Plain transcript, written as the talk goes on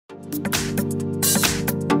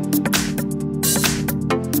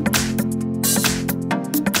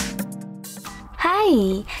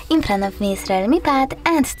Hi! In front of me is Realme pad,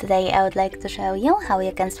 and today I would like to show you how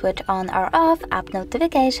you can switch on or off app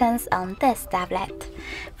notifications on this tablet.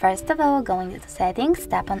 First of all, going to settings,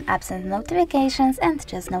 tap on apps and notifications and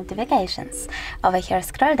choose notifications. Over here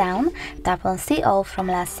scroll down, tap on see all from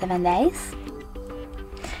last 7 days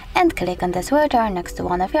and click on the switcher next to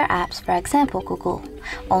one of your apps, for example Google.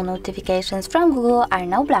 All notifications from Google are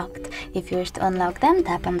now blocked. If you wish to unlock them,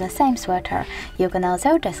 tap on the same switcher. You can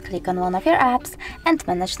also just click on one of your apps and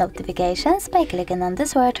manage notifications by clicking on the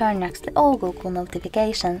switcher next to all Google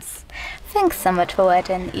notifications. Thanks so much for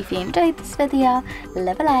watching. If you enjoyed this video,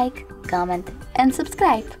 leave a like, comment and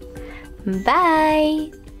subscribe.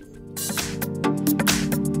 Bye!